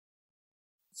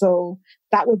So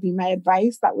that would be my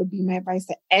advice. That would be my advice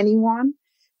to anyone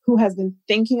who has been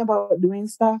thinking about doing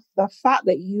stuff. The fact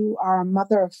that you are a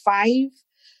mother of 5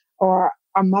 or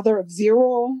a mother of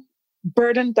 0,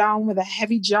 burdened down with a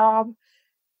heavy job,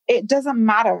 it doesn't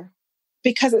matter,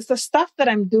 because it's the stuff that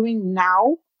I'm doing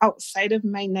now outside of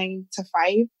my 9 to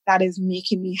 5 that is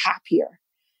making me happier,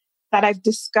 that I've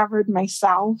discovered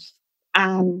myself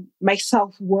and my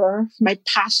self-worth, my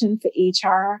passion for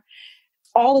HR,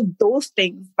 all of those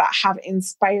things that have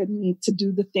inspired me to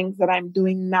do the things that I'm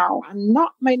doing now and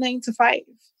not my 9 to 5.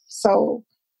 So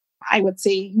I would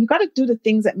say you got to do the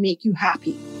things that make you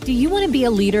happy. Do you want to be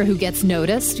a leader who gets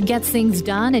noticed, gets things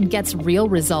done, and gets real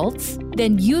results?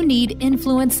 Then you need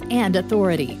influence and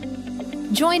authority.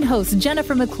 Join host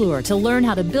Jennifer McClure to learn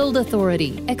how to build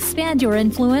authority, expand your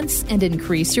influence, and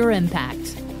increase your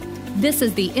impact. This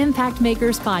is the Impact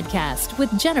Makers Podcast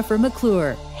with Jennifer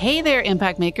McClure. Hey there,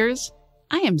 Impact Makers.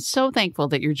 I am so thankful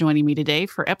that you're joining me today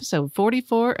for episode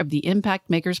 44 of the Impact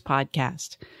Makers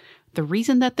Podcast. The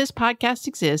reason that this podcast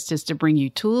exists is to bring you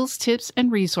tools, tips, and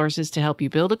resources to help you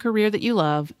build a career that you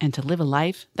love and to live a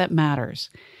life that matters.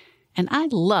 And I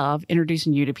love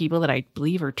introducing you to people that I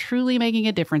believe are truly making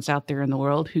a difference out there in the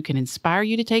world, who can inspire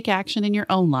you to take action in your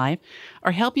own life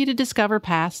or help you to discover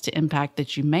paths to impact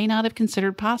that you may not have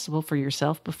considered possible for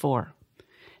yourself before.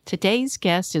 Today's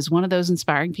guest is one of those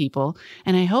inspiring people,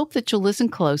 and I hope that you'll listen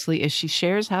closely as she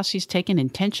shares how she's taken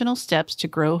intentional steps to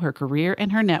grow her career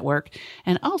and her network,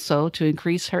 and also to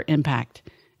increase her impact.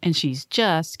 And she's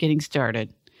just getting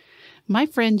started. My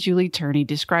friend Julie Turney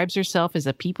describes herself as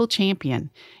a people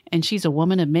champion, and she's a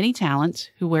woman of many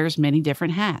talents who wears many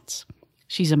different hats.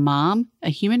 She's a mom, a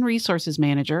human resources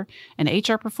manager, an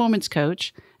HR performance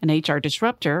coach, an HR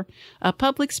disruptor, a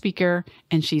public speaker,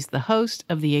 and she's the host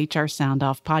of the HR Sound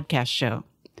Off podcast show.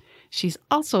 She's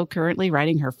also currently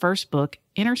writing her first book,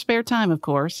 in her spare time, of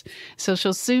course, so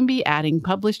she'll soon be adding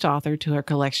published author to her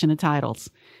collection of titles.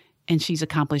 And she's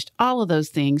accomplished all of those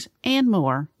things and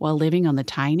more while living on the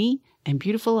tiny and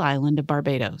beautiful island of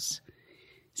Barbados.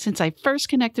 Since I first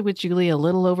connected with Julie a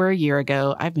little over a year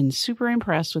ago, I've been super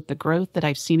impressed with the growth that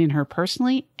I've seen in her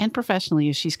personally and professionally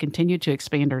as she's continued to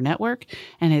expand her network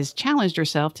and has challenged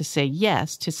herself to say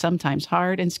yes to sometimes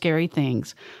hard and scary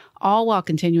things, all while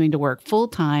continuing to work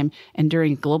full-time and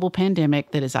during a global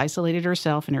pandemic that has isolated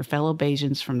herself and her fellow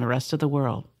Bajans from the rest of the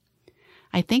world.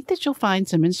 I think that you'll find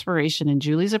some inspiration in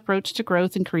Julie's approach to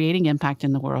growth and creating impact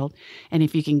in the world. And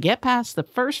if you can get past the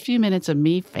first few minutes of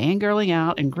me fangirling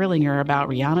out and grilling her about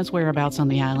Rihanna's whereabouts on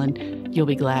the island, you'll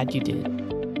be glad you did.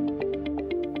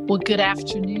 Well, good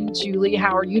afternoon, Julie.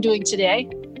 How are you doing today?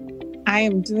 I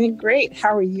am doing great.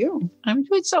 How are you? I'm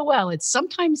doing so well. It's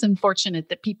sometimes unfortunate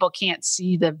that people can't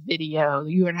see the video.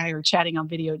 You and I are chatting on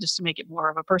video just to make it more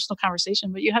of a personal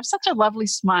conversation, but you have such a lovely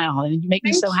smile and you make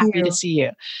me so happy to see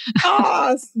you.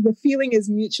 Oh, the feeling is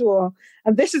mutual.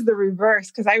 And this is the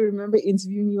reverse, because I remember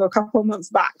interviewing you a couple of months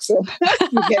back. So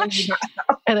you're getting me back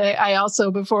now. And I also,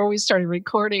 before we started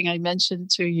recording, I mentioned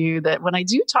to you that when I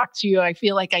do talk to you, I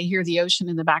feel like I hear the ocean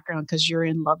in the background because you're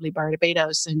in lovely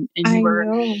Barbados, and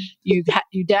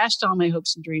you dashed all my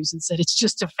hopes and dreams and said it's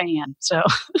just a fan. So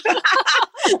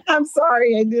I'm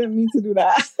sorry, I didn't mean to do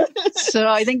that. So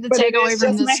I think the takeaway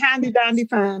from this, my handy dandy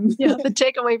fan. Yeah, the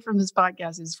takeaway from this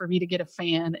podcast is for me to get a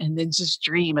fan and then just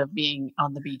dream of being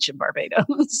on the beach in Barbados.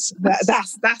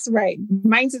 That's right.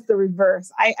 Mine's is the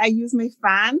reverse. I use my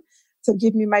fan to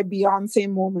give me my Beyonce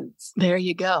moments. There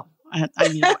you go. I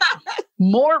mean,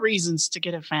 more reasons to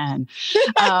get a fan.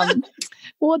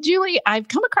 Well, Julie, I've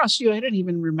come across you. I don't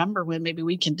even remember when. Maybe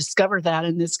we can discover that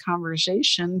in this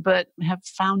conversation, but have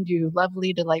found you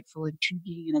lovely, delightful,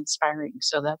 intriguing, and inspiring.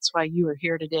 So that's why you are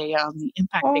here today on the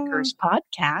Impact Makers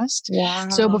podcast. Wow.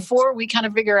 So before we kind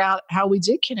of figure out how we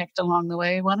did connect along the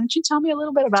way, why don't you tell me a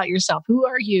little bit about yourself? Who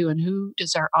are you and who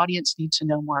does our audience need to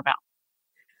know more about?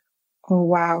 Oh,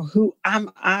 wow. Who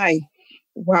am I?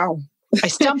 Wow. I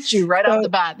stumped you right off the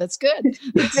bat. That's good.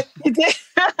 You did.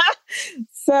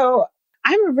 So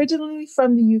I'm originally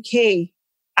from the UK.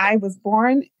 I was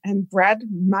born and bred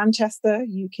Manchester,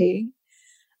 UK.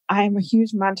 I'm a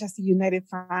huge Manchester United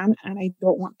fan, and I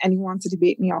don't want anyone to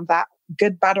debate me on that.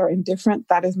 Good, bad, or indifferent.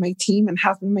 That is my team and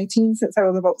has been my team since I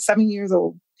was about 7 years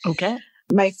old. Okay.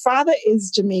 My father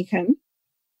is Jamaican.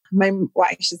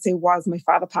 I should say was. My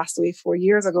father passed away 4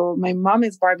 years ago. My mom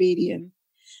is Barbadian.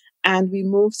 And we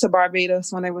moved to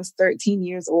Barbados when I was 13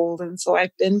 years old. And so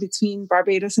I've been between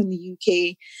Barbados and the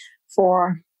UK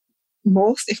for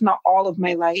most, if not all of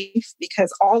my life,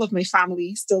 because all of my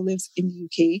family still lives in the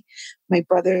UK. My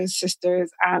brothers,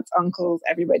 sisters, aunts, uncles,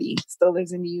 everybody still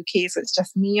lives in the UK. So it's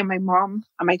just me and my mom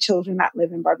and my children that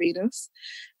live in Barbados.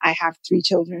 I have 3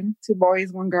 children, 2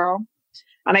 boys, 1 girl.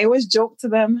 And I always joke to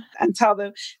them and tell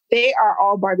them they are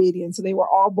all Barbadians. So they were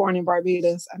all born in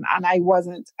Barbados and I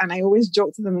wasn't. And I always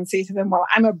joke to them and say to them, well,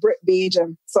 I'm a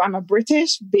Brit-Bajan. So I'm a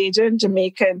British, Bajan,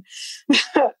 Jamaican,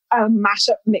 a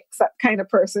mashup, mix-up kind of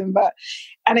person.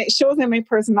 And it shows in my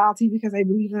personality because I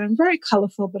believe that I'm very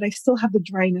colorful, but I still have the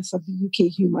dryness of the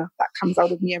UK humor that comes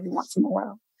out of me every once in a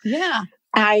while. Yeah.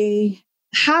 I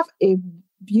have a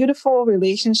beautiful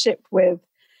relationship with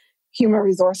human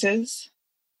resources.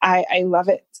 I love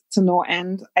it to no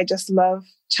end. I just love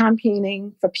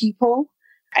championing for people.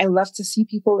 I love to see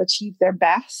people achieve their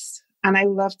best. And I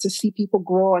love to see people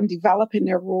grow and develop in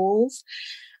their roles.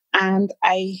 And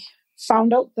I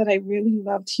found out that I really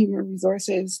loved human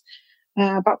resources.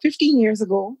 About 15 years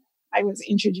ago, I was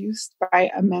introduced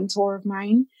by a mentor of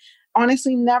mine.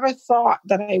 Honestly, never thought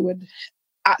that I would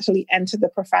actually enter the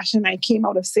profession. I came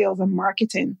out of sales and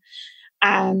marketing.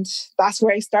 And that's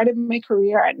where I started my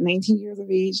career at 19 years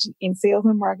of age in sales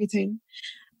and marketing.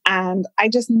 And I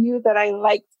just knew that I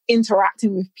liked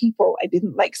interacting with people. I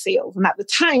didn't like sales. And at the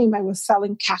time, I was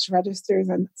selling cash registers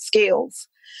and scales.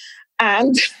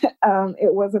 And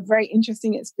it was a very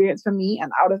interesting experience for me.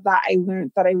 And out of that, I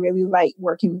learned that I really like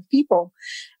working with people.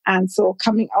 And so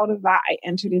coming out of that, I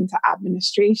entered into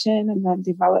administration and then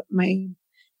developed my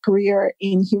career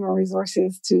in human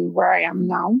resources to where I am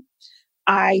now.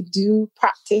 I do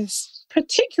practice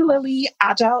particularly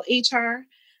agile HR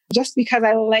just because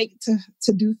I like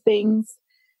to do things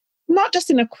not just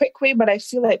in a quick way, but I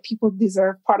feel like people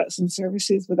deserve products and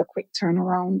services with a quick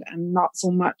turnaround and not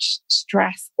so much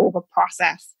stress over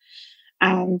process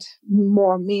and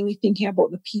more mainly thinking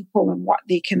about the people and what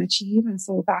they can achieve. And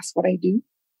so that's what I do.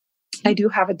 I do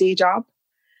have a day job.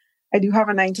 I do have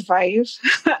a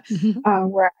 9-to-5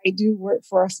 where I do work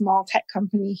for a small tech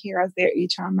company here as their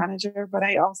HR manager, but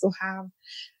I also have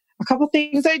a couple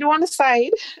things I do on the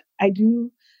side. I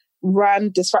do run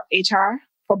Disrupt HR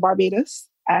for Barbados,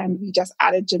 and we just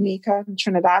added Jamaica and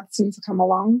Trinidad soon to come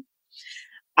along.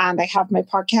 And I have my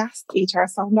podcast, HR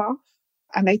Sound Off,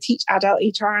 and I teach Agile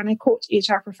HR and I coach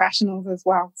HR professionals as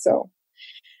well. So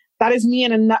that is me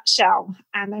in a nutshell.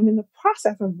 And I'm in the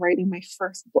process of writing my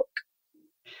first book.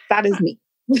 That is me.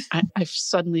 I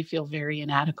suddenly feel very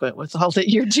inadequate with all that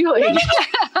you're doing.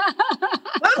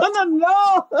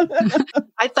 No.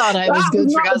 I thought I was good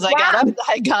because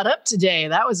I got up today.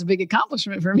 That was a big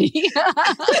accomplishment for me.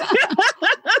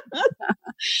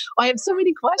 I have so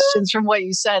many questions from what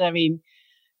you said. I mean,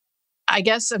 I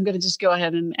guess I'm going to just go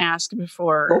ahead and ask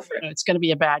before it's going to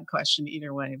be a bad question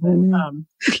either way. But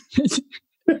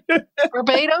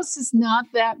Barbados is not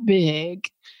that big.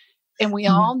 And we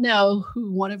all know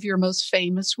who one of your most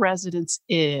famous residents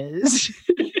is.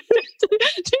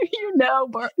 Do you know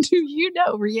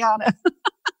Rihanna?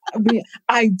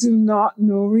 I do not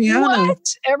know Rihanna.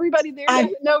 What? Everybody there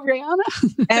doesn't know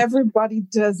Rihanna? Everybody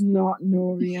does not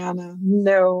know Rihanna.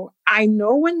 No. I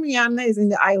know when Rihanna is in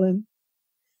the island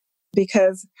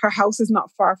because her house is not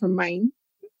far from mine.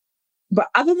 But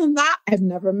other than that, I've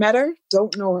never met her.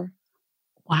 Don't know her.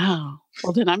 Wow.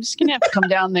 Well, then I'm just going to have to come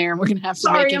down there and we're going to have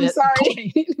to make it.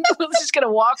 Sorry. We're just going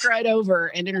to walk right over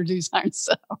and introduce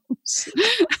ourselves.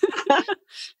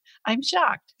 I'm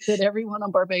shocked that everyone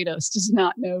on Barbados does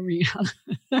not know Rihanna.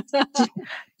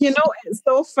 You know, it's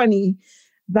so funny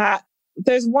that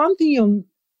there's one thing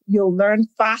you'll learn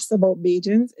fast about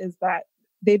Bajans is that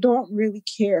they don't really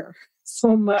care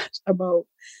so much about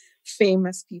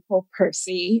famous people per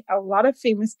se. A lot of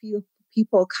famous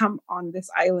people come on this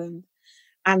island.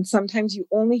 And sometimes you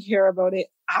only hear about it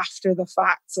after the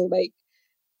fact. So like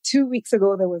 2 weeks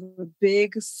ago, there was a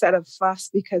big set of fuss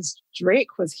because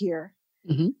Drake was here.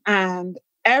 Mm-hmm. And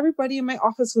everybody in my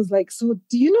office was like, so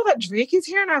do you know that Drake is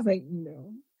here? And I was like,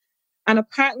 no. And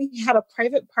apparently he had a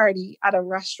private party at a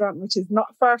restaurant, which is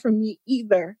not far from me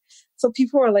either. So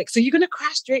people were like, so you're going to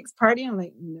crash Drake's party? I'm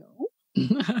like, no.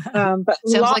 But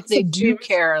sounds like they do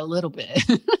care a little bit.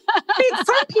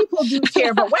 Some people do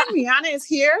care, but when Rihanna is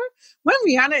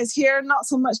here, not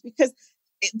so much because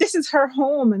this is her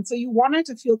home. And so you want her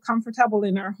to feel comfortable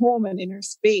in her home and in her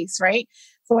space, right?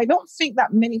 So I don't think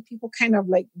that many people kind of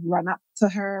like run up to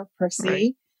her per se.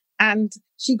 Right. And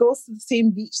she goes to the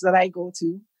same beach that I go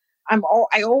to.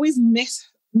 I always miss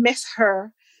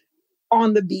her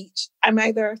on the beach. I'm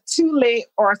either too late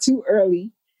or too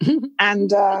early.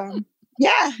 And,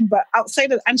 Yeah, but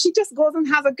outside of, and she just goes and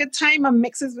has a good time and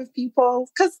mixes with people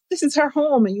because this is her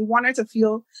home and you want her to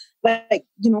feel like,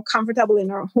 comfortable in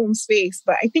her home space.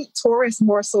 But I think tourists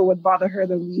more so would bother her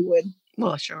than we would.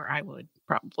 Well, sure, I would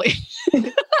probably.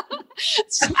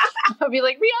 So I'll be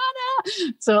like,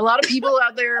 Rihanna. So a lot of people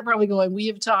out there are probably going, we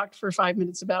have talked for 5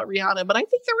 minutes about Rihanna, but I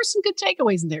think there were some good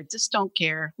takeaways in there. Just don't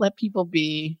care. Let people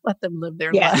be. Let them live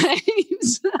their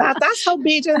lives. That's how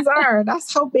Bajans are.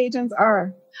 That's how Bajans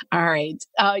are. All right.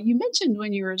 You mentioned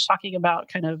when you were talking about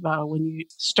kind of when you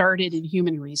started in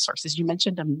human resources, you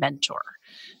mentioned a mentor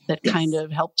that kind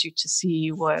of helped you to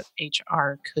see what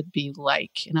HR could be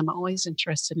like. And I'm always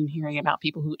interested in hearing about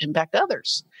people who impact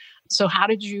others. So how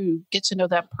did you get to know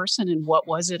that person and what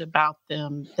was it about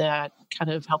them that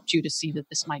kind of helped you to see that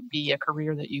this might be a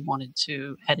career that you wanted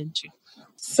to head into?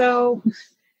 So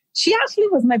she actually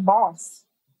was my boss.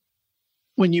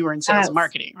 When you were in sales and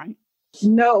marketing, right?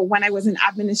 No, when I was in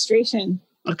administration.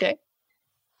 Okay.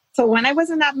 So when I was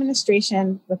in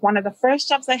administration, one of the first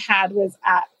jobs I had was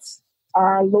at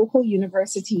our local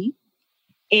university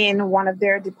in one of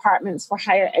their departments for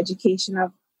higher education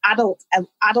of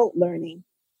adult learning.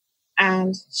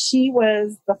 And she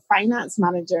was the finance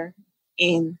manager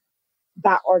in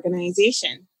that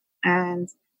organization. And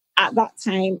at that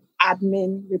time,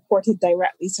 admin reported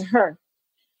directly to her.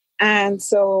 And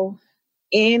so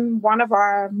in one of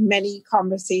our many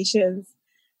conversations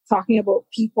talking about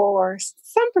people or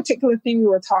some particular thing we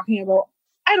were talking about,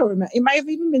 I don't remember, it might have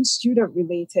even been student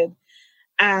related.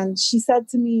 And she said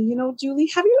to me,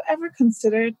 Julie, have you ever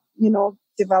considered,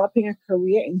 developing a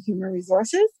career in human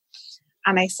resources?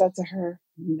 And I said to her,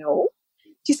 no.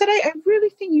 She said, I really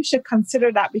think you should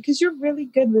consider that because you're really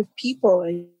good with people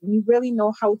and you really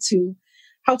know how to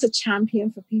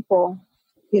champion for people,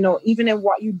 even in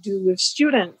what you do with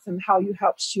students and how you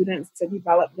help students to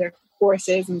develop their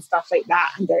courses and stuff like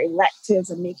that and their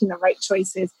electives and making the right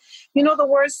choices, the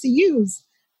words to use.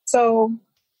 So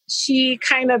she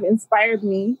kind of inspired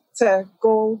me to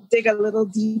go dig a little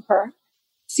deeper,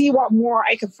 see what more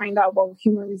I could find out about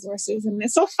human resources. And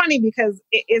it's so funny because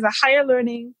it is a higher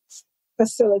learning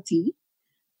facility.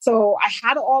 So I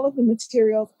had all of the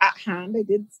materials at hand. I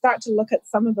did start to look at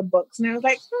some of the books and I was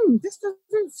like, this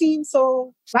doesn't seem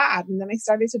so bad. And then I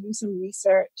started to do some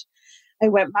research. I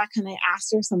went back and I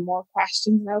asked her some more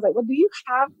questions. And I was like, well, do you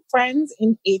have friends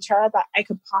in HR that I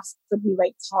could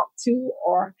possibly talk to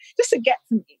or just to get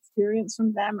some experience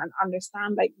from them and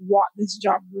understand what this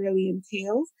job really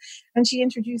entails? And she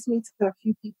introduced me to a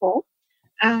few people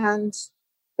and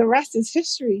the rest is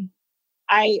history.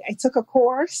 I took a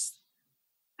course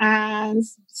and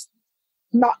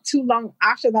not too long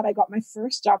after that, I got my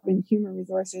first job in human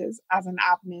resources as an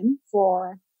admin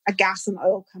for a gas and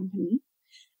oil company.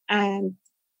 And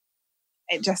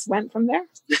it just went from there.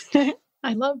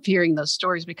 I love hearing those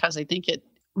stories because I think it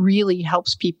really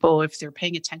helps people if they're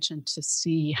paying attention to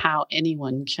see how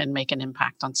anyone can make an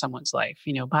impact on someone's life,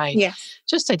 by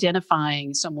just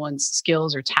identifying someone's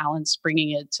skills or talents,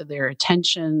 bringing it to their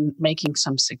attention, making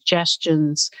some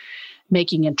suggestions,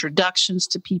 making introductions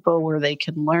to people where they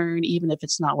can learn, even if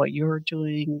it's not what you're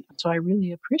doing. So I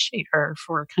really appreciate her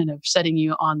for kind of setting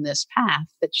you on this path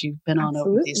that you've been on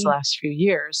over these last few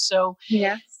years. So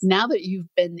now that you've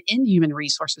been in human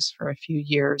resources for a few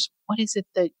years, what is it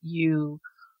that you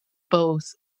both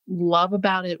love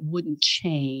about it, wouldn't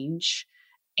change?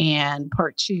 And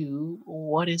part two,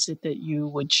 what is it that you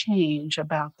would change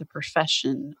about the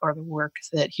profession or the work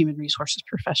that human resources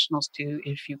professionals do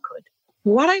if you could?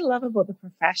 What I love about the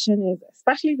profession is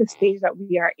especially the stage that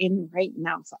we are in right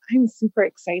now. So I'm super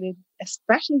excited,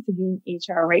 especially to be in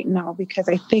HR right now, because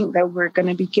I think that we're going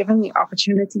to be given the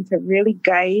opportunity to really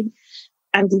guide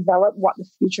and develop what the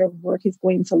future of work is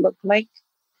going to look like.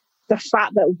 The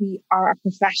fact that we are a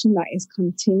profession that is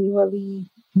continually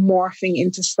morphing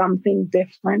into something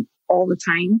different all the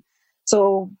time.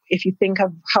 So if you think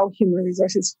of how human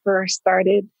resources first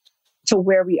started to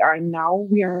where we are now,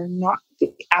 we are not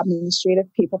the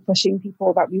administrative paper pushing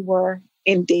people that we were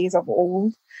in days of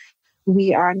old.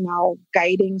 We are now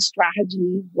guiding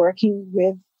strategy, working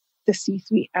with the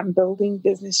C-suite and building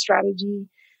business strategy.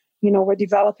 We're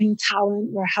developing talent.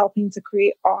 We're helping to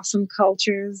create awesome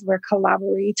cultures. We're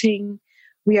collaborating.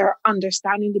 We are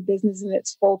understanding the business in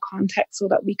its full context so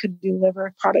that we could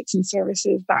deliver products and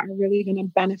services that are really going to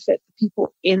benefit the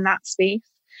people in that space.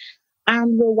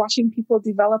 And we're watching people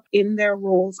develop in their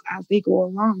roles as they go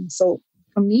along. So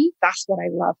for me, that's what I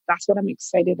love. That's what I'm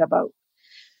excited about.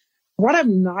 What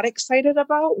I'm not excited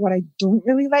about, what I don't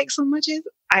really like so much is,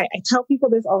 I tell people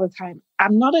this all the time.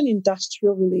 I'm not an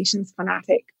industrial relations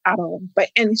fanatic at all, by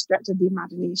any stretch of the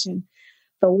imagination.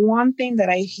 The one thing that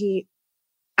I hate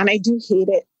and I do hate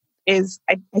it, is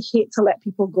I hate to let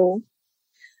people go.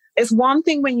 It's one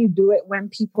thing when you do it when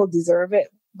people deserve it,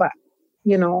 but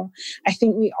I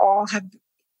think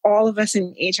all of us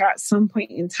in HR at some point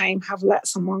in time have let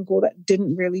someone go that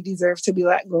didn't really deserve to be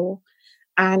let go.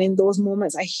 And in those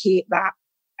moments, I hate that.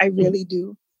 I really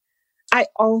do. I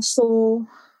also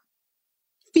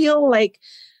feel like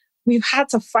we've had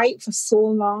to fight for so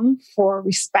long for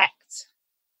respect.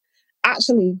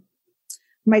 Actually,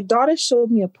 my daughter showed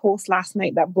me a post last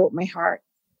night that broke my heart.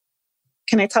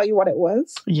 Can I tell you what it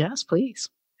was? Yes, please.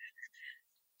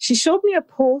 She showed me a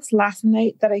post last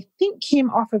night that I think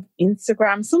came off of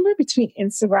Instagram, somewhere between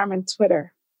Instagram and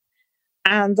Twitter.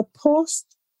 And the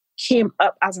post came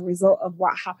up as a result of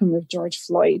what happened with George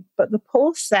Floyd. But the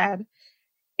post said,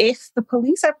 if the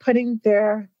police are putting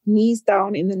their knees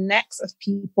down in the necks of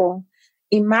people,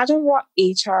 imagine what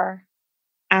HR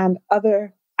and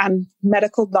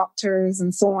medical doctors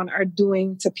and so on are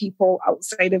doing to people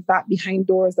outside of that, behind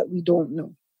doors that we don't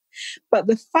know. But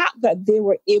the fact that they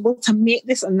were able to make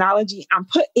this analogy and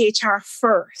put HR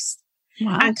first,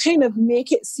 wow, and kind of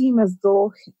make it seem as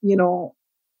though,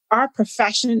 our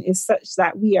profession is such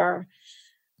that we are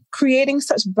creating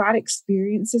such bad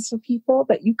experiences for people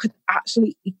that you could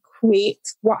actually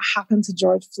equate what happened to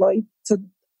George Floyd to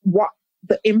what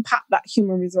the impact that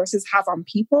human resources have on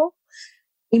people,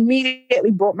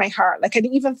 immediately broke my heart. Like, I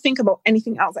didn't even think about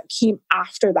anything else that came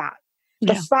after that.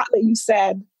 The fact that you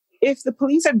said, if the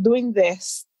police are doing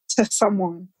this to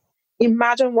someone,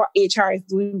 imagine what HR is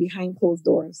doing behind closed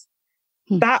doors.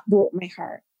 That broke my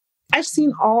heart. I've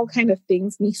seen all kind of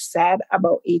things be said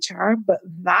about HR, but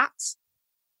that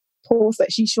post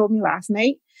that she showed me last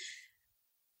night,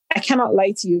 I cannot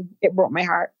lie to you, it broke my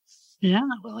heart. Yeah,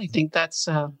 well, I think that's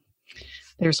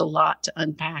there's a lot to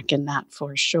unpack in that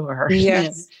for sure.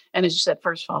 Yes. And as you said,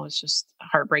 first of all, it's just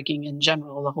heartbreaking in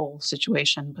general, the whole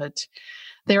situation. But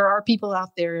there are people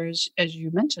out there, as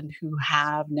you mentioned, who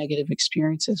have negative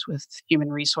experiences with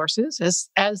human resources,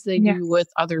 as they do with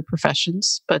other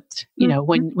professions. But,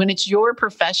 when it's your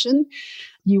profession,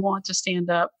 you want to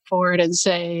stand up for it and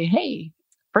say, hey,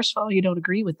 first of all, you don't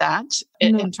agree with that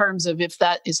in terms of if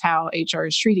that is how HR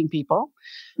is treating people.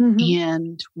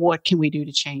 And what can we do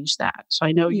to change that? So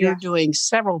I know you're doing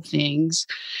several things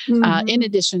in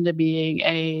addition to being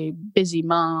a busy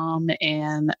mom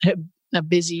and a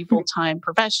busy full-time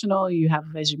professional. You have,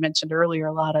 as you mentioned earlier,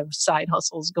 a lot of side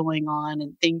hustles going on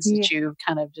and things that you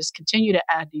kind of just continue to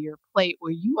add to your plate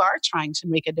where you are trying to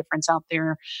make a difference out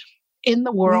there in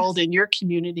the world, in your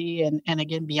community, and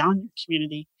again, beyond your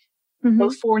community,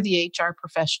 both for the HR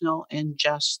professional and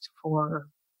just for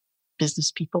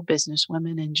business people, business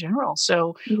women in general.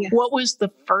 So what was the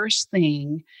first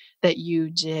thing that you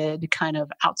did kind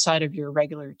of outside of your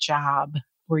regular job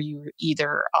where you were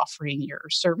either offering your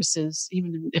services,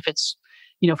 even if it's,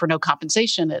 for no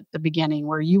compensation at the beginning,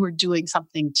 where you were doing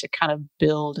something to kind of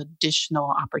build additional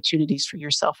opportunities for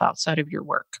yourself outside of your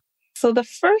work? So the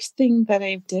first thing that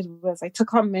I did was I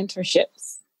took on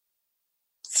mentorships.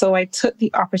 So I took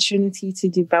the opportunity to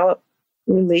develop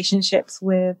relationships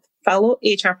with fellow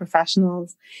HR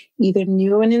professionals, either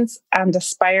new and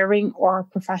aspiring, or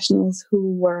professionals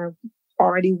who were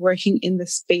already working in the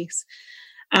space.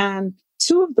 And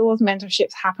two of those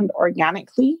mentorships happened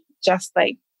organically, just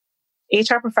like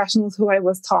HR professionals who I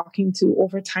was talking to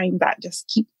over time that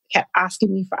just kept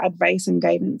asking me for advice and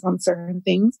guidance on certain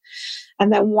things.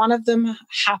 And then one of them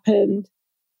happened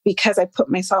because I put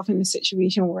myself in a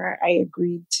situation where I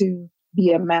agreed to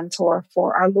be a mentor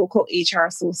for our local HR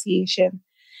association.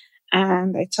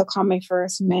 And I took on my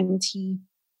first mentee,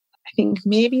 I think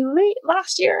maybe late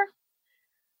last year,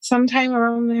 sometime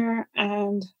around there.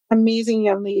 And amazing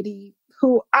young lady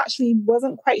who actually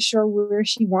wasn't quite sure where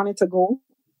she wanted to go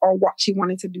or what she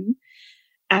wanted to do.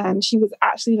 And she was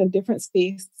actually in a different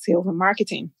space, sales and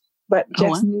marketing, but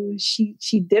just knew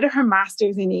she did her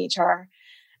master's in HR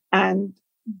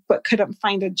but couldn't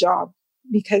find a job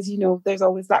because, there's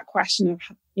always that question of,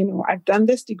 I've done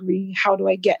this degree. How do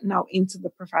I get now into the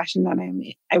profession that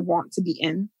I want to be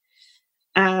in?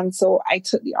 And so I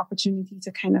took the opportunity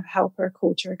to kind of help her,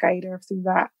 coach her, guide her through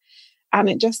that. And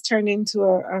it just turned into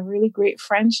a really great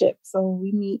friendship. So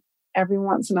we meet every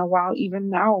once in a while, even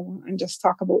now, and just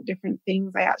talk about different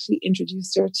things. I actually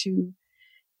introduced her to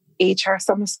HR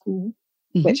summer school,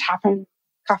 which happened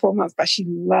a couple of months, but she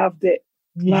loved it.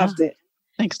 Loved it.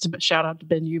 Thanks to shout out to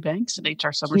Ben Eubanks at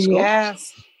HR Summer School.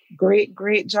 Yes. Great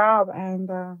job. And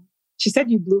she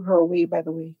said you blew her away, by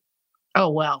the way. Oh,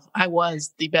 well, I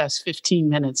was the best 15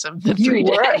 minutes of the 3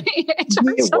 day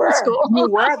You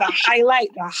were the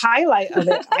highlight of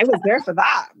it. I was there for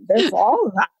that. There's all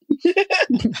of that.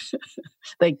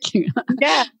 Thank you.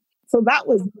 Yeah. So that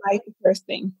was my first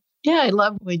thing. Yeah, I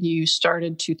love when you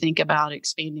started to think about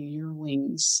expanding your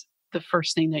wings. The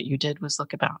first thing that you did was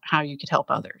look about how you could help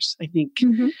others. I think,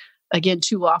 again,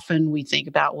 too often we think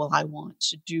about, well, I want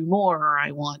to do more, or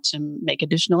I want to make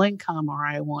additional income, or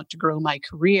I want to grow my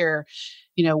career.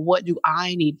 You know, what do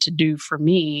I need to do for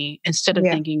me, instead of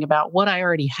thinking about what I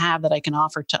already have that I can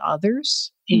offer to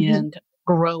others and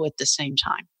grow at the same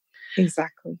time.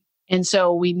 Exactly. And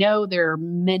so we know there are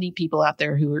many people out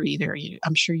there who are either,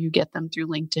 I'm sure you get them through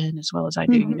LinkedIn as well as I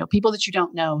do, you know, people that you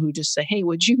don't know who just say, hey,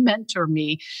 would you mentor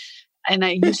me? And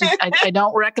I usually, I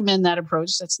don't recommend that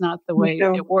approach. That's not the way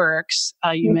it works.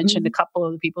 You mentioned a couple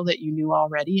of the people that you knew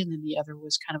already, and then the other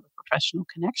was kind of a professional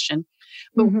connection.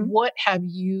 But what have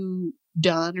you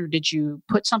done, or did you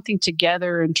put something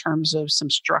together in terms of some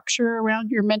structure around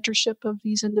your mentorship of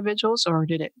these individuals, or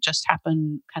did it just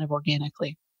happen kind of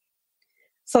organically?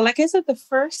 So like I said, the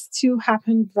first two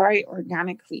happened very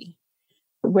organically,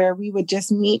 where we would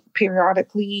just meet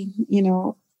periodically, you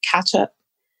know, catch up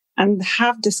and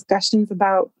have discussions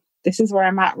about, this is where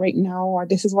I'm at right now, or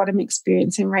this is what I'm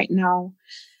experiencing right now.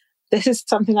 This is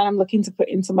something that I'm looking to put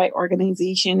into my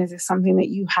organization. Is this something that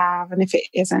you have? And if it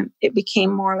isn't, it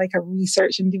became more like a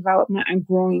research and development and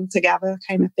growing together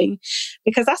kind of thing.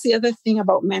 Because that's the other thing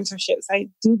about mentorships. I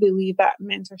do believe that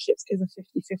mentorships is a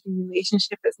 50-50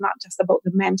 relationship. It's not just about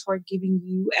the mentor giving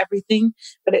you everything,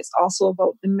 but it's also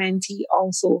about the mentee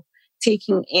also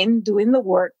taking in, doing the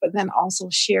work, but then also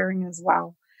sharing as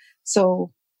well.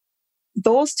 So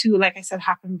those two, like I said,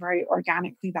 happened very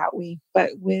organically that way. But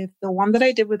with the one that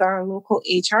I did with our local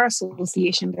HR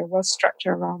association, there was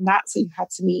structure around that. So you had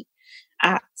to meet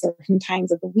at certain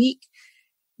times of the week.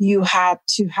 You had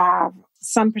to have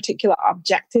some particular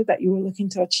objective that you were looking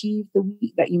to achieve the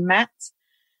week that you met.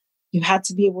 You had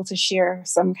to be able to share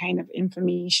some kind of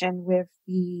information with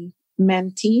the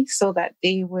mentee so that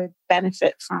they would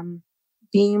benefit from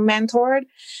being mentored.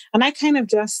 And I kind of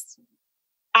just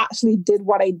actually did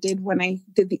what I did when I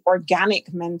did the organic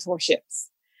mentorships.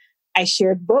 I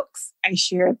shared books, I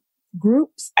shared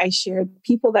groups, I shared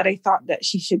people that I thought that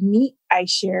she should meet. I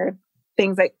shared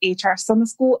things like HR Summer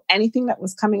School, anything that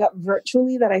was coming up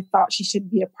virtually that I thought she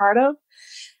should be a part of.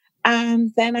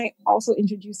 And then I also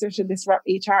introduced her to Disrupt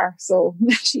HR. So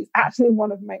she's actually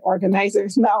one of my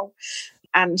organizers now.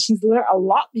 And she's learned a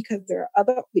lot because the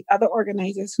other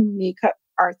organizers who make up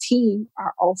our team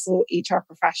are also HR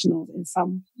professionals in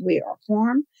some way or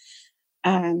form,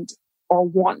 or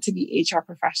want to be HR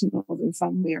professionals in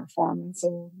some way or form. And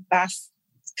so that's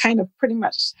kind of pretty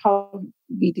much how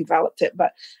we developed it.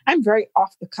 But I'm very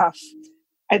off the cuff.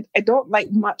 I don't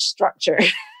like much structure.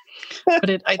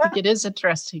 But I think it is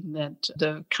interesting that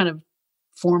the kind of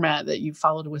format that you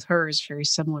followed with her is very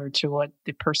similar to what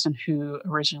the person who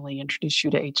originally introduced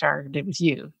you to HR did with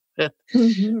you.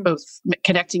 With both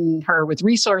connecting her with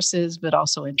resources, but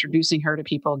also introducing her to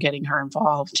people, getting her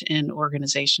involved in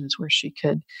organizations where she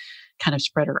could kind of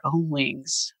spread her own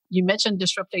wings. You mentioned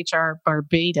Disrupt HR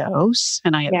Barbados,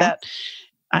 and I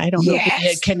don't know if we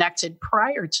had connected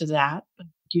prior to that, but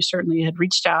you certainly had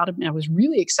reached out. I mean, I was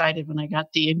really excited when I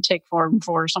got the intake form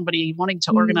for somebody wanting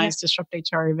to organize Disrupt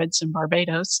HR events in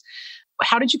Barbados.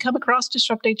 How did you come across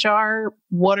Disrupt HR?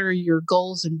 What are your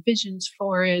goals and visions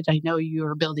for it? I know you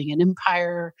are building an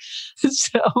empire.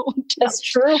 So that's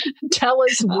true. Tell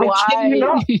us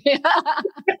why.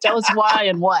 Tell us why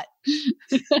and what.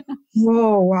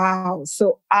 Oh, wow.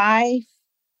 So I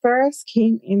first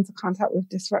came into contact with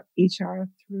Disrupt HR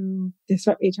through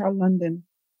Disrupt HR London.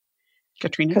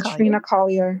 Katrina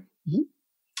Collier. Mm-hmm.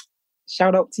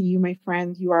 Shout out to you, my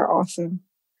friend. You are awesome.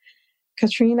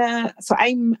 Katrina, so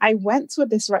I went to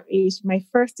my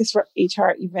first Disrupt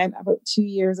HR event about 2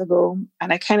 years ago,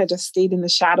 and I kind of just stayed in the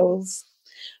shadows.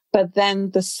 But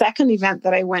then the second event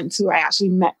that I went to, I actually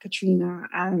met Katrina.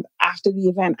 And after the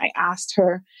event, I asked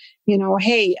her,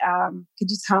 hey, could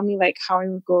you tell me like how I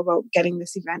would go about getting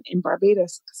this event in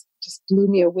Barbados? Because it just blew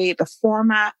me away. The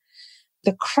format,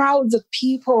 the crowds of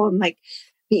people, and like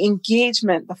the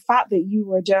engagement, the fact that you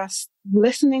were just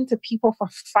listening to people for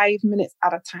 5 minutes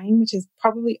at a time, which is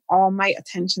probably all my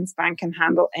attention span can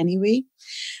handle anyway.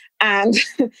 And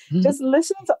just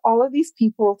listening to all of these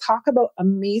people talk about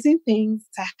amazing things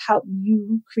to help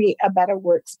you create a better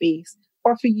workspace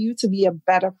or for you to be a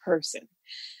better person.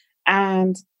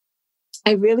 And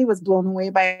I really was blown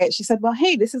away by it. She said, well,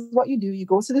 hey, this is what you do. You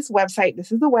go to this website.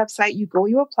 This is the website. You go,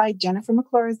 you apply. Jennifer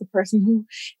McClure is the person who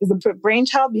is the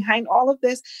brainchild behind all of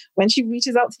this. When she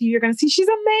reaches out to you, you're going to see she's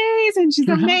amazing. She's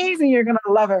amazing. You're going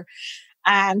to love her.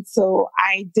 And so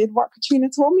I did what Katrina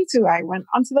told me to. I went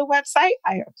onto the website.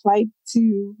 I applied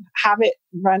to have it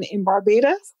run in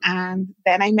Barbados. And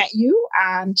then I met you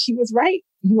and she was right.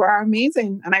 You are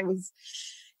amazing. And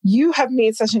you have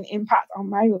made such an impact on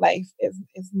my life.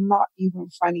 It's not even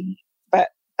funny. But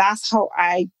that's how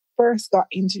I first got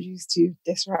introduced to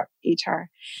Disrupt HR.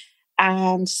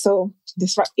 And so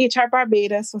Disrupt HR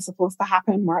Barbados was supposed to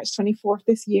happen March 24th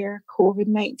this year.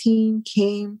 COVID-19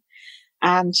 came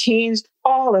and changed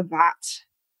all of that.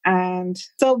 And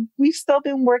so we've still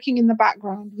been working in the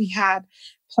background. We had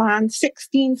planned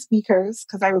 16 speakers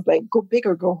because I was like, go big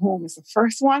or go home. It's the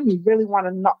first one. We really want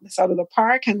to knock this out of the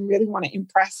park and really want to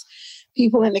impress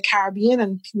people in the Caribbean,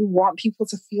 and we want people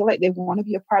to feel like they want to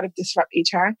be a part of Disrupt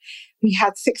HR. We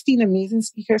had 16 amazing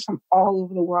speakers from all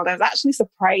over the world. I was actually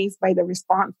surprised by the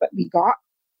response that we got.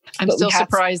 I'm still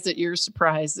surprised that you're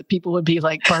surprised that people would be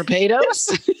like, Barbados?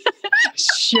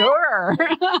 Sure.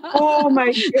 Oh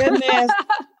my goodness.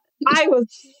 I was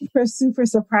super, super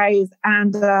surprised.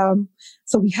 And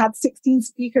so we had 16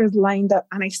 speakers lined up,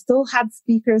 and I still had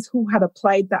speakers who had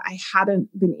applied that I hadn't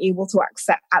been able to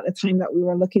accept at the time that we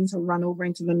were looking to run over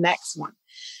into the next one.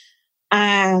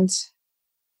 And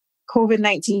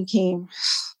COVID-19 came,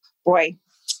 boy,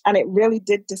 and it really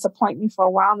did disappoint me for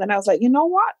a while. And then I was like, you know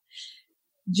what,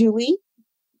 Julie,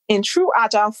 in true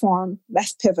agile form,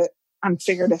 let's pivot and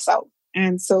figure this out.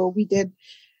 And so we did.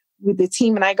 With the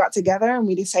team and I got together and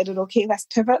we decided, okay, let's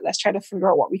pivot. Let's try to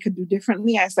figure out what we could do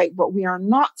differently. I was like, but we are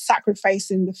not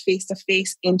sacrificing the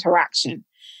face-to-face interaction.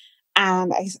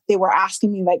 And they were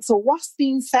asking me like, so what's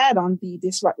being said on the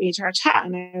Disrupt HR chat?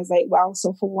 And I was like, well,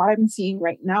 so for what I'm seeing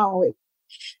right now,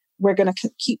 we're going to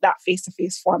keep that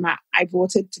face-to-face format. I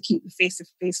voted to keep the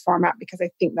face-to-face format because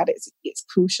I think that it's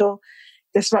crucial.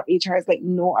 Disrupt HR is like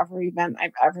no other event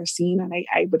I've ever seen. And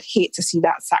I would hate to see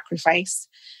that sacrifice.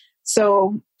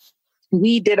 So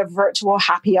we did a virtual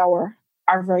happy hour,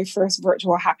 our very first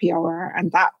virtual happy hour,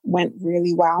 and that went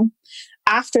really well.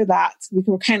 After that, we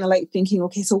were kind of like thinking,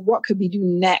 okay, so what could we do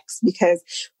next? Because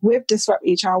with Disrupt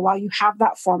HR, while you have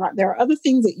that format, there are other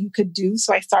things that you could do.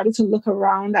 So I started to look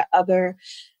around at other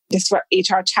Disrupt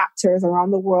HR chapters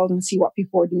around the world and see what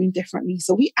people are doing differently.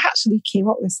 So we actually came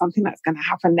up with something that's going to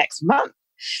happen next month,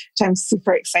 which I'm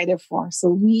super excited for. So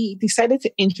we decided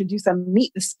to introduce a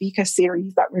Meet the Speaker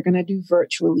series that we're going to do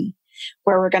virtually,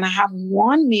 where we're going to have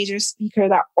one major speaker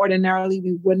that ordinarily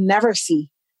we would never see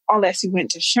unless we went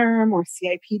to SHRM or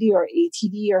CIPD or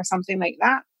ATD or something like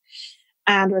that.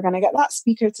 And we're going to get that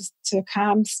speaker to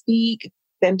come speak,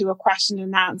 then do a question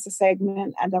and answer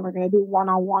segment. And then we're going to do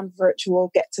one-on-one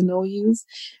virtual get to know yous.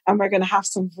 And we're going to have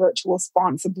some virtual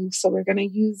sponsor booths. So we're going to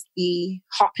use the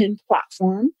Hopin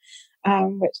platform,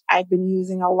 which I've been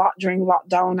using a lot during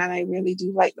lockdown, and I really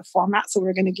do like the format. So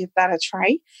we're going to give that a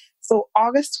try. So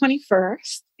August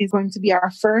 21st is going to be our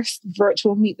first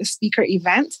virtual Meet the Speaker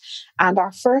event. And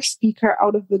our first speaker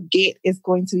out of the gate is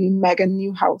going to be Megan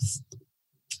Newhouse.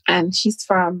 And she's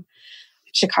from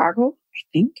Chicago, I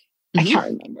think. Mm-hmm. I can't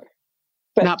remember.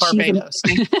 But not Barbados.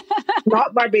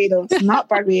 Not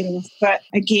Barbados. But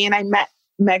again, I met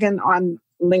Megan on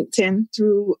LinkedIn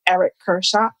through Eric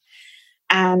Kershaw.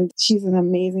 And she's an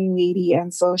amazing lady.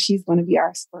 And so she's going to be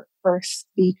our first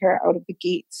speaker out of the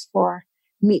gates for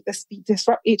Meet the Speaker.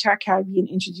 Disrupt HR Caribbean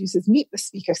introduces Meet the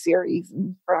Speaker series.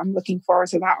 And I'm looking forward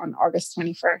to that on August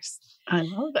 21st. I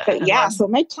love that. But yeah, so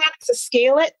my plan is to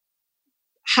scale it,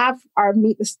 have our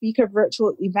Meet the Speaker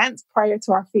virtual events prior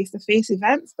to our face-to-face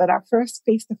events. But our first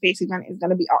face-to-face event is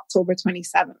going to be October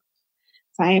 27th.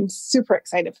 So I am super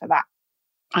excited for that.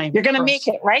 You're going to make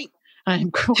it, right?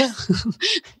 I'm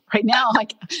right now,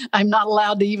 like I'm not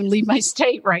allowed to even leave my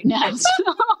state right now.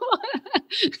 So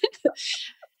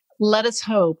let us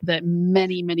hope that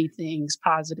many, many things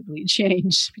positively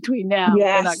change between now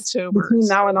and October. Between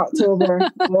now and October.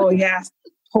 Oh, yes.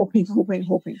 Hoping.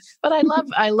 But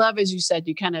I love, as you said,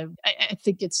 you kind of, I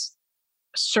think it's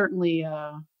certainly,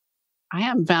 I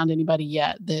haven't found anybody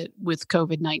yet that with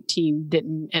COVID-19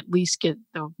 didn't at least get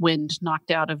the wind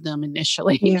knocked out of them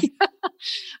initially. Yeah.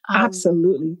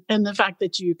 Absolutely. And the fact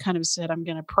that you kind of said, I'm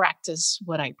going to practice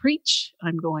what I preach.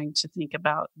 I'm going to think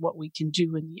about what we can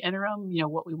do in the interim,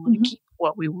 what we want to keep,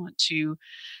 what we want to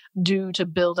do to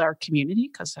build our community,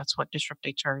 because that's what Disrupt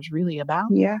HR is really about.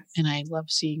 Yeah. And I love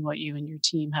seeing what you and your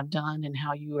team have done and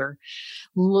how you are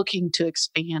looking to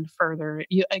expand further.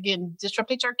 Again,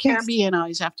 Disrupt HR Caribbean, I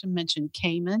always have to mention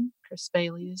Cayman. Chris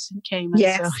Bailey is in Cayman.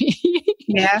 Yes. So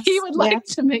he would like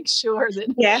to make sure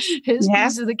that his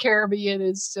piece of the Caribbean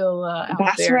is still out there.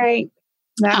 That's right.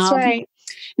 That's right.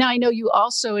 Now, I know you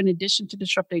also, in addition to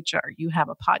Disrupt HR, you have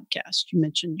a podcast. You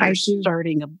mentioned you're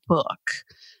starting a book.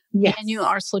 Yes. And you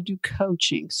also do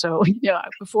coaching. So,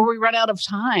 before we run out of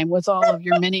time with all of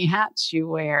your many hats you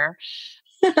wear,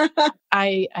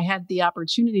 I had the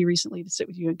opportunity recently to sit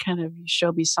with you and kind of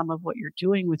show me some of what you're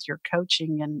doing with your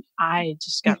coaching. And I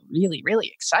just got really, really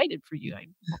excited for you.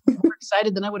 I'm more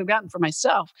excited than I would have gotten for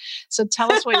myself. So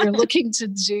tell us what you're looking to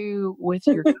do with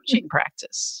your coaching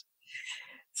practice.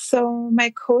 So my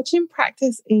coaching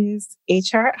practice is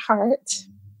HR at Heart.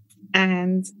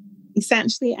 And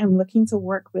essentially, I'm looking to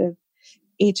work with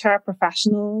HR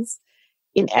professionals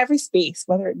in every space,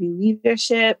 whether it be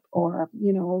leadership or,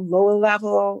 lower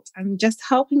level, and just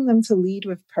helping them to lead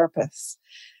with purpose.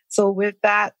 So with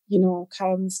that,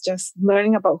 comes just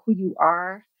learning about who you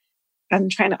are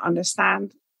and trying to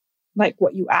understand, like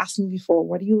what you asked me before.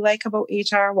 What do you like about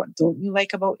HR? What don't you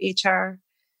like about HR?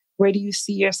 Where do you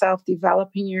see yourself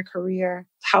developing your career?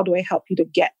 How do I help you to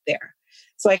get there?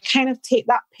 So I kind of take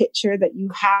that picture that you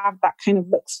have that kind of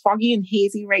looks foggy and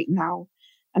hazy right now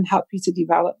and help you to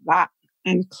develop that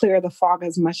and clear the fog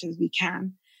as much as we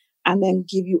can, and then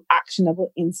give you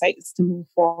actionable insights to move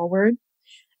forward.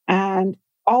 And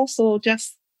also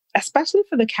just, especially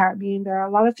for the Caribbean, there are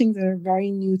a lot of things that are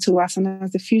very new to us. And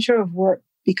as the future of work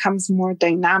becomes more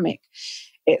dynamic,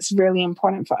 it's really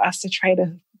important for us to try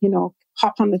to,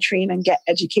 hop on the train and get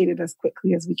educated as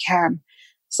quickly as we can.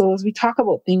 So as we talk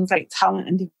about things like talent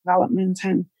and development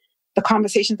and the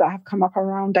conversations that have come up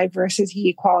around diversity,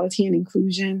 equality, and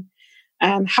inclusion,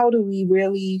 and how do we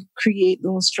really create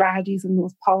those strategies and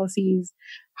those policies?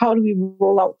 How do we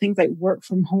roll out things like work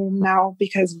from home now?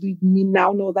 Because we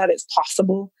now know that it's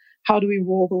possible. How do we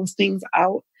roll those things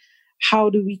out? How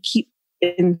do we keep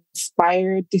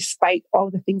inspired despite all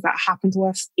the things that happen to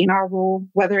us in our role,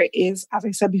 whether it is, as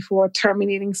I said before,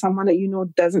 terminating someone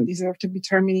that doesn't deserve to be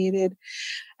terminated,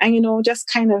 and just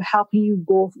kind of helping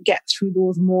you get through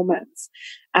those moments,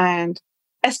 and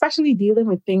especially dealing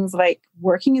with things like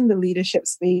working in the leadership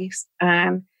space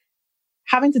and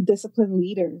having to discipline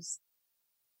leaders,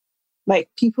 like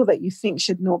people that you think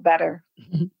should know better,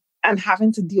 and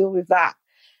having to deal with that.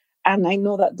 And I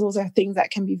know that those are things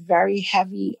that can be very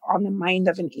heavy on the mind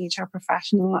of an HR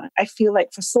professional. I feel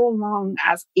like for so long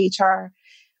as HR,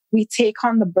 we take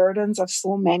on the burdens of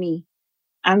so many.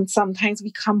 And sometimes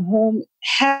we come home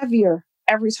heavier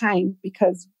every time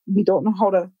because we don't know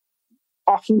how to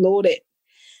offload it.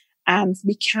 And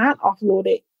we can't offload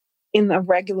it in a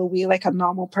regular way like a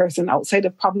normal person. Outside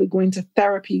of probably going to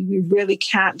therapy, we really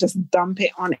can't just dump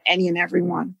it on any and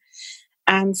everyone.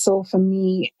 And so for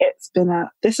me,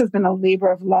 this has been a labor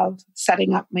of love,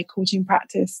 setting up my coaching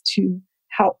practice to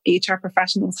help HR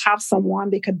professionals have someone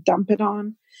they could dump it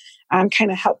on and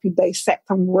kind of help you dissect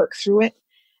and work through it,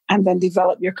 and then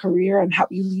develop your career and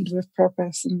help you lead with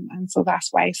purpose. And so that's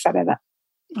why I set it up.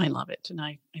 I love it. And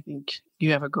I think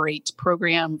you have a great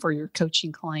program for your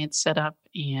coaching clients set up.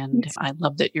 And yes. I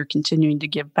love that you're continuing to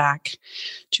give back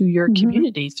to your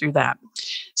community through that.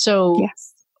 So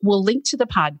yes. We'll link to the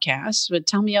podcast, but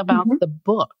tell me about the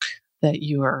book that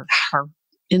you are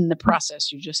in the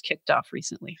process. You just kicked off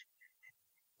recently.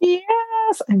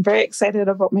 Yes, I'm very excited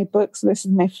about my book. So this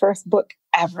is my first book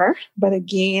ever. But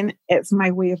again, it's my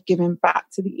way of giving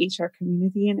back to the HR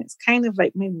community. And it's kind of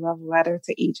like my love letter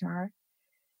to HR.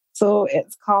 So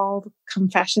it's called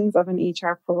Confessions of an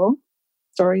HR Pro,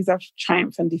 Stories of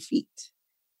Triumph and Defeat.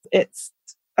 It's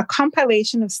a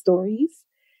compilation of stories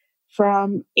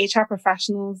from HR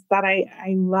professionals that I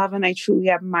love and I truly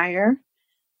admire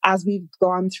as we've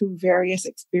gone through various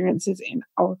experiences in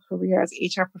our career as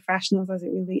HR professionals as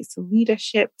it relates to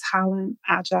leadership, talent,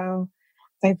 agile,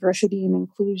 diversity, and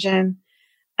inclusion.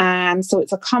 And so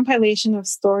it's a compilation of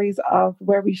stories of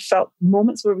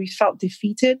moments where we felt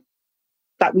defeated,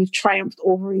 that we've triumphed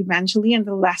over eventually, and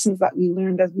the lessons that we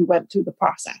learned as we went through the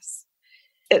process.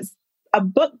 It's a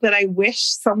book that I wish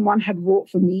someone had wrote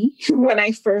for me when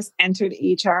I first entered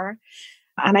HR.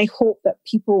 And I hope that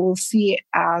people will see it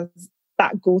as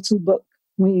that go-to book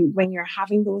when you're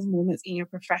having those moments in your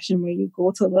profession where you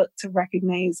go to look to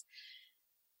recognize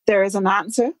there is an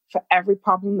answer for every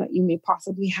problem that you may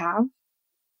possibly have.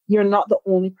 You're not the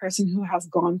only person who has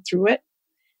gone through it.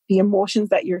 The emotions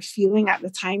that you're feeling at the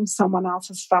time, someone else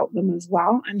has felt them as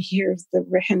well. And here's the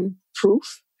written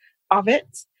proof of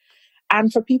it. And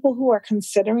for people who are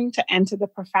considering to enter the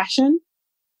profession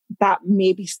that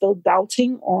may be still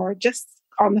doubting or just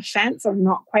on the fence or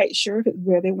not quite sure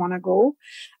where they want to go,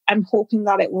 I'm hoping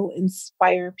that it will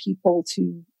inspire people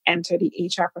to enter the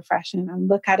HR profession and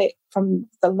look at it from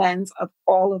the lens of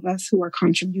all of us who are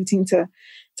contributing to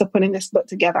putting this book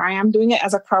together. I am doing it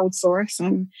as a crowdsource,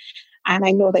 and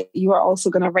I know that you are also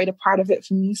going to write a part of it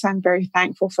for me. So I'm very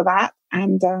thankful for that.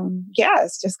 And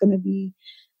it's just going to be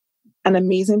an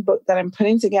amazing book that I'm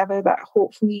putting together that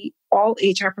hopefully all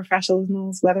HR professionals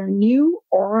knows, whether new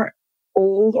or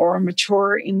old or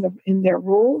mature in their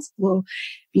roles, will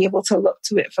be able to look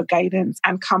to it for guidance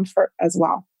and comfort as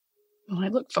well. Well, I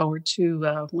look forward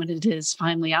to when it is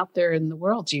finally out there in the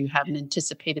world. Do you have an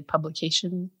anticipated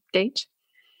publication date?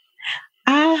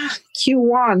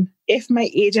 Q1, if my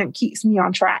agent keeps me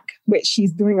on track, which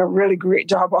she's doing a really great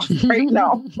job of right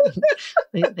now.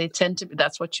 They tend to,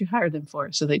 that's what you hire them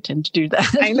for. So they tend to do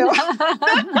that. I know.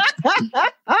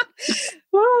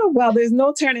 Oh, well, there's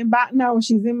no turning back now.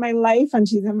 She's in my life and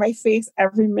she's in my face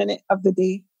every minute of the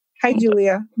day. Hi,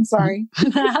 Julia. I'm sorry.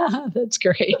 That's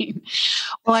great.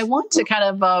 Well, I want to kind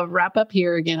of wrap up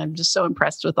here again. I'm just so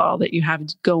impressed with all that you have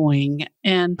going.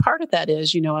 And part of that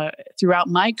is, throughout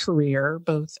my career,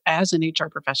 both as an HR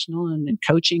professional and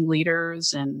coaching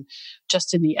leaders and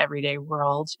just in the everyday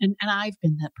world, and I've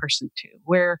been that person too,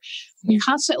 where we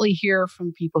constantly hear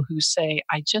from people who say,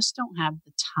 I just don't have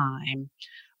the time,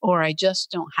 or I just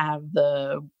don't have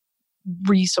the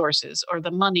resources or the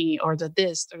money or the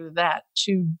this or that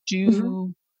to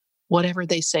do whatever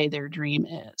they say their dream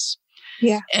is.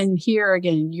 Yeah. And here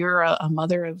again, you're a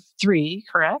mother of 3,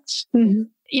 correct? Mm-hmm.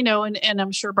 And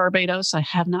I'm sure Barbados, I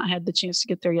have not had the chance to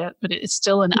get there yet, but it's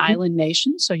still an island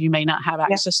nation. So you may not have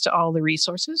access to all the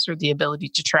resources or the ability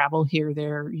to travel here,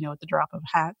 there, at the drop of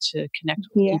a hat to connect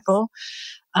with people.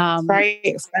 It's very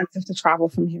expensive to travel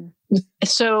from here.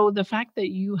 So the fact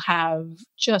that you have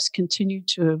just continued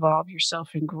to evolve yourself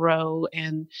and grow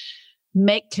and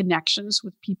make connections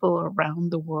with people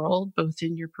around the world, both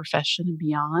in your profession and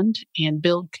beyond, and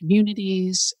build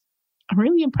communities, I'm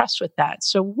really impressed with that.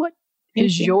 So what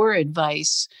is your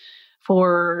advice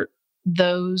for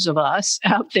those of us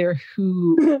out there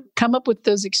who come up with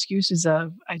those excuses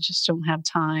of, I just don't have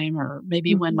time, or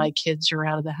maybe when my kids are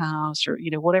out of the house, or,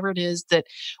 whatever it is that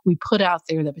we put out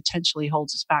there that potentially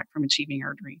holds us back from achieving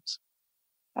our dreams?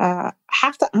 I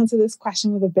have to answer this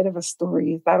question with a bit of a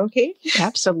story. Is that okay?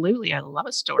 Absolutely. I love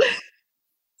a story.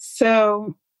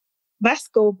 So let's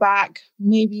go back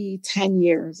maybe 10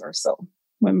 years or so,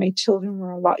 when my children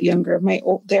were a lot younger.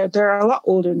 They're a lot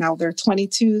older now. They're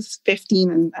 22,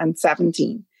 15, and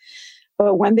 17.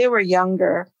 But when they were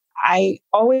younger, I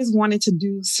always wanted to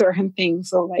do certain things.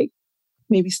 So like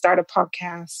maybe start a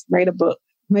podcast, write a book.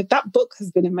 That book has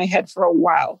been in my head for a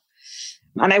while.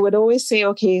 And I would always say,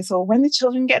 okay, so when the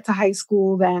children get to high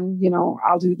school, then,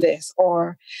 I'll do this.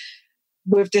 Or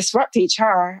with Disrupt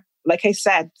HR, like I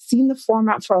said, seen the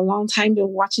format for a long time, been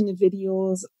watching the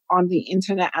videos on the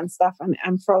internet and stuff.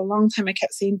 And for a long time, I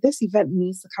kept saying, this event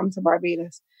needs to come to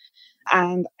Barbados.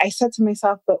 And I said to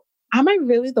myself, but am I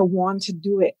really the one to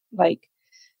do it? Like,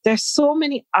 there's so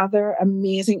many other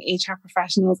amazing HR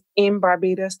professionals in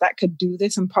Barbados that could do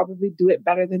this and probably do it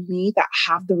better than me, that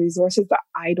have the resources that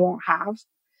I don't have.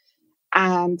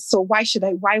 And so why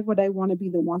would I want to be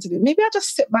the one to do it? Maybe I'll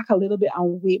just sit back a little bit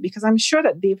and wait, because I'm sure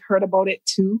that they've heard about it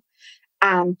too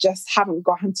and just haven't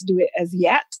gotten to do it as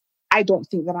yet. I don't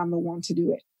think that I'm the one to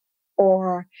do it.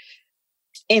 Or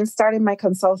in starting my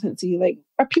consultancy, like,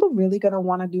 are people really going to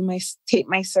want to take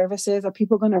my services? Are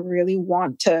people going to really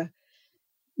want to,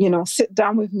 sit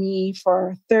down with me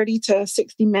for 30 to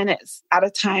 60 minutes at a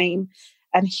time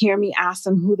and hear me ask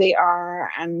them who they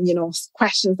are and,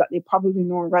 questions that they probably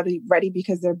know already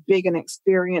because they're big and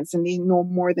experienced and they know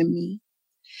more than me.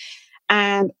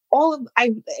 And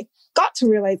I got to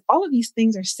realize all of these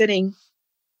things are sitting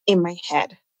in my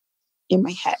head.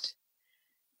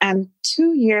 And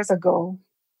 2 years ago,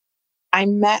 I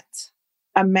met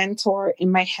a mentor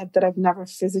in my head that I've never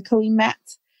physically met,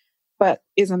 but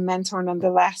is a mentor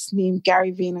nonetheless, named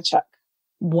Gary Vaynerchuk.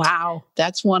 Wow.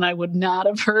 That's one I would not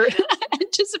have heard.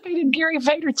 Anticipated Gary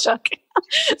Vaynerchuk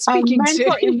speaking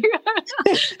to.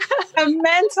 A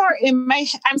mentor in my,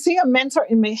 I'm saying a mentor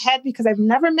in my head because I've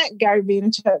never met Gary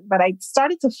Vaynerchuk, but I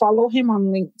started to follow him on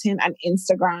LinkedIn and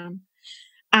Instagram.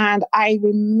 And I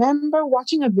remember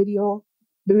watching a video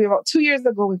maybe about 2 years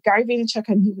ago with Gary Vaynerchuk,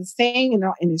 and he was saying,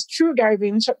 in his true Gary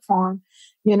Vaynerchuk form,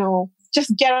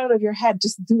 just get out of your head,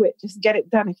 just do it, just get it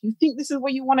done. If you think this is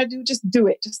what you want to do, just do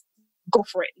it, just go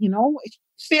for it. It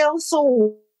feels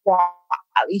so well,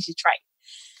 at least you try.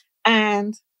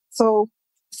 And so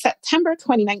September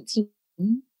 2019,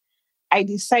 I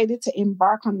decided to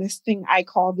embark on this thing I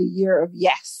call the Year of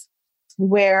Yes,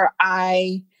 where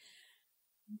I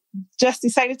just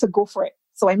decided to go for it.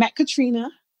 So I met Katrina,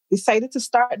 decided to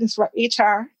start Disrupt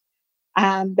HR.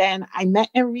 And then I met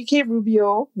Enrique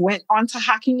Rubio, went on to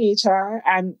Hacking HR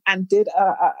and did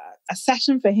a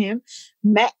session for him,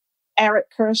 met Eric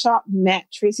Kershaw, met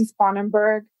Tracy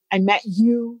Spangenberg, I met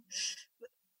you,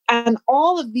 and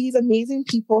all of these amazing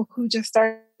people who just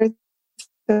started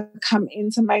to come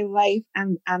into my life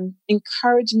and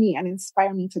encourage me and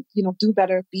inspire me to, do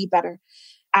better, be better.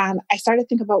 And I started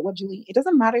thinking about, well, Julie, it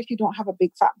doesn't matter if you don't have a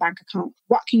big fat bank account.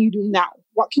 What can you do now?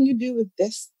 What can you do with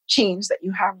this change that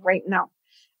you have right now?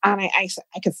 And I said,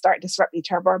 I could start Disrupt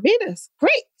HR Barbados.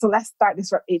 Great. So let's start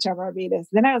Disrupt HR Barbados.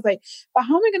 Then I was like, but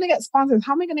how am I going to get sponsors?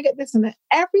 How am I going to get this? And then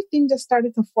everything just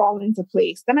started to fall into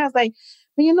place. Then I was like,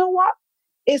 but you know what?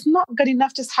 It's not good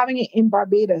enough just having it in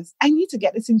Barbados. I need to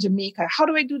get this in Jamaica. How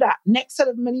do I do that? Next set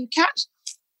of money you catch,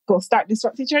 go start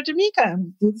Disrupt HR Jamaica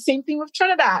and do the same thing with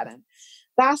Trinidad. And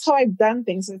that's how I've done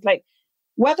things. So it's like,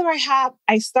 whether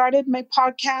I started my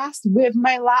podcast with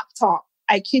my laptop.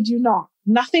 I kid you not,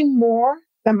 nothing more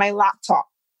than my laptop.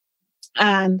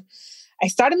 And I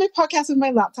started my podcast with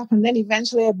my laptop, and then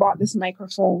eventually I bought this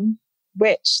microphone,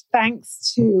 which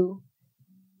thanks to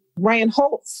Ryan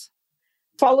Holtz,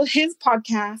 followed his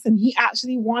podcast, and he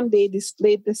actually one day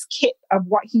displayed this kit of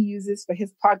what he uses for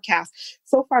his podcast.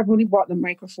 So far, I've only bought the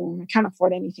microphone. I can't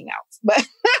afford anything else. But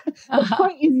the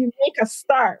point is, you make a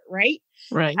start, right?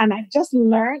 Right. And I just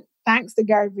learned, thanks to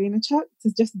Gary Vaynerchuk,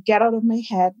 to just get out of my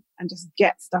head and just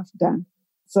get stuff done.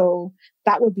 So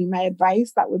that would be my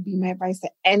advice. That would be my advice to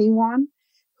anyone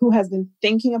who has been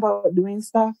thinking about doing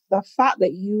stuff. The fact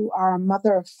that you are a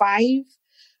mother of 5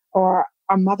 or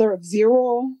a mother of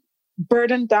 0,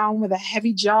 burdened down with a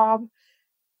heavy job,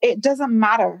 it doesn't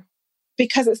matter,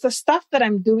 because it's the stuff that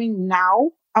I'm doing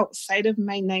now outside of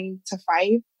my 9 to 5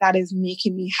 that is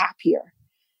making me happier,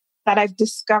 that I've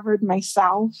discovered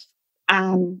myself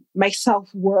and my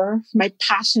self-worth, my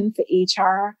passion for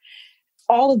HR,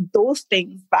 all of those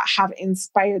things that have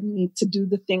inspired me to do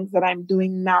the things that I'm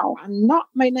doing now and not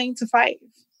my 9 to 5.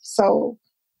 So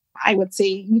I would say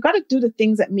you got to do the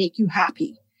things that make you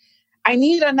happy. I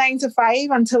need a 9 to 5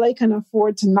 until I can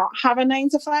afford to not have a 9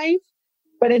 to 5.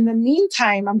 But in the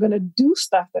meantime, I'm going to do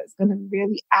stuff that's going to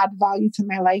really add value to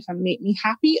my life and make me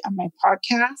happy. And my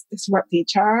podcast, Disrupt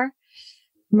HR,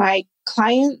 my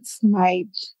clients, my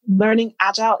learning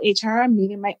Agile HR,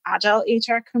 meeting my Agile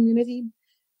HR community,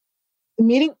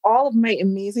 meeting all of my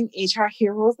amazing HR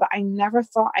heroes that I never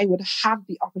thought I would have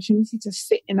the opportunity to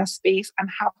sit in a space and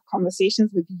have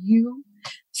conversations with you,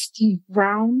 Steve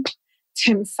Brown,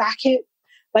 Tim Sackett.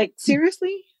 Like,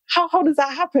 seriously, how does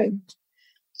that happen?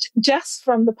 Just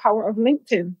from the power of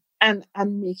LinkedIn and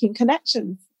making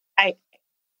connections.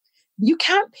 You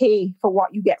can't pay for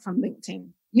what you get from LinkedIn.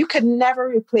 You could never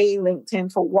repay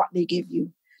LinkedIn for what they give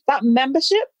you. That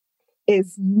membership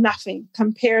is nothing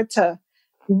compared to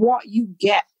what you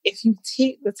get if you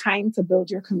take the time to build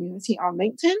your community on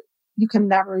LinkedIn. You can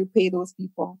never repay those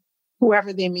people,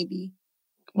 whoever they may be.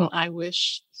 Well, I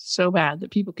wish so bad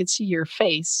that people could see your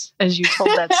face as you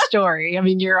told that story. I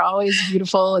mean, you're always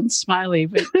beautiful and smiley,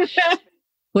 but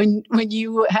when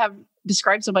you have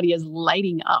described somebody as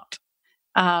lighting up,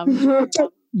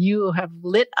 you have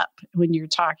lit up when you're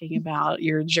talking about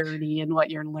your journey and what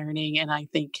you're learning. And I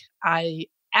think I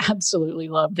absolutely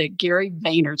love that Gary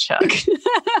Vaynerchuk is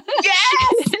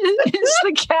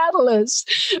the catalyst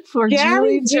for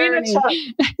Julie's journey.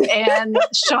 And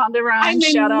Shonda Rhimes,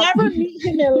 shout out. I may never meet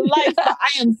him in life, but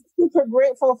I am super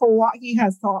grateful for what he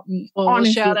has taught me. Well,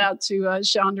 shout out to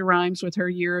Shonda Rhimes with her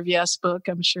Year of Yes book.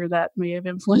 I'm sure that may have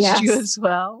influenced you as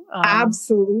well.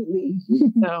 Absolutely.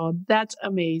 So that's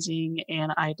amazing.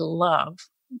 And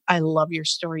I love your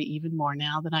story even more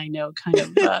now that I know kind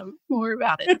of more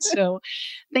about it. So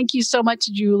thank you so much,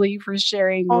 Julie, for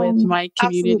sharing with my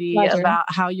community about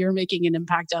how you're making an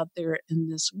impact out there in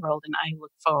this world. And I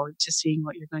look forward to seeing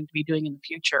what you're going to be doing in the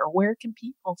future. Where can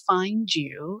people find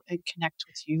you and connect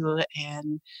with you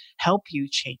and help you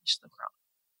change the world?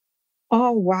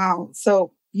 Oh, wow.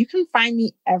 So you can find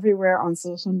me everywhere on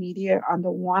social media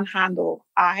under one handle.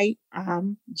 I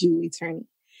am Julie Turney.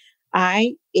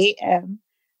 I am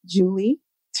Julie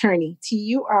Turney,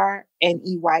 Turney.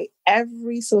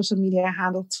 Every social media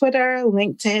handle, Twitter,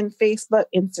 LinkedIn, Facebook,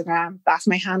 Instagram. That's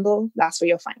my handle. That's where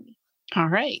you'll find me. All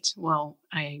right. Well,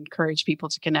 I encourage people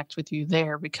to connect with you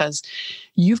there because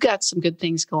you've got some good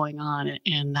things going on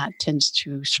and that tends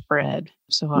to spread.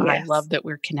 So I love that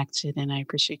we're connected and I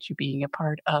appreciate you being a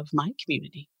part of my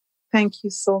community. Thank you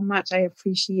so much. I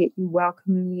appreciate you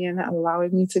welcoming me and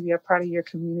allowing me to be a part of your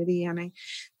community. And I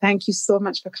thank you so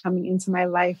much for coming into my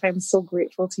life. I'm so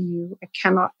grateful to you. I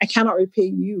cannot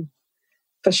repay you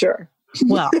for sure.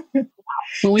 Well,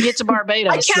 when we get to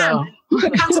Barbados, though.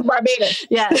 Come to Barbados.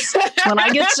 Yes. When I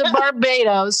get to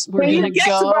Barbados, we're going to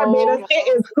go. To Barbados,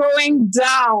 it is going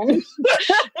down.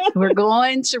 We're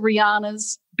going to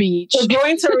Rihanna's beach. We're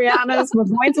going to Rihanna's. We're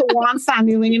going to Juan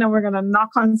Sandy Lane, and we're going to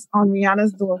knock on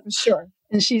Rihanna's door for sure.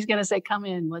 And she's going to say, come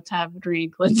in, let's have a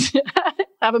drink.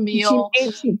 have a meal.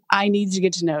 18. I need to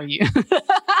get to know you.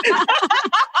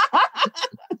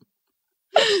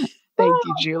 Thank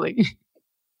you, Julie.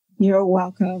 You're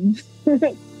welcome.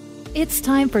 It's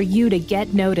time for you to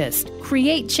get noticed,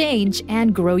 create change,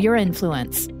 and grow your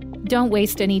influence. Don't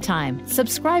waste any time.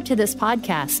 Subscribe to this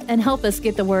podcast and help us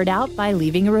get the word out by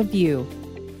leaving a review.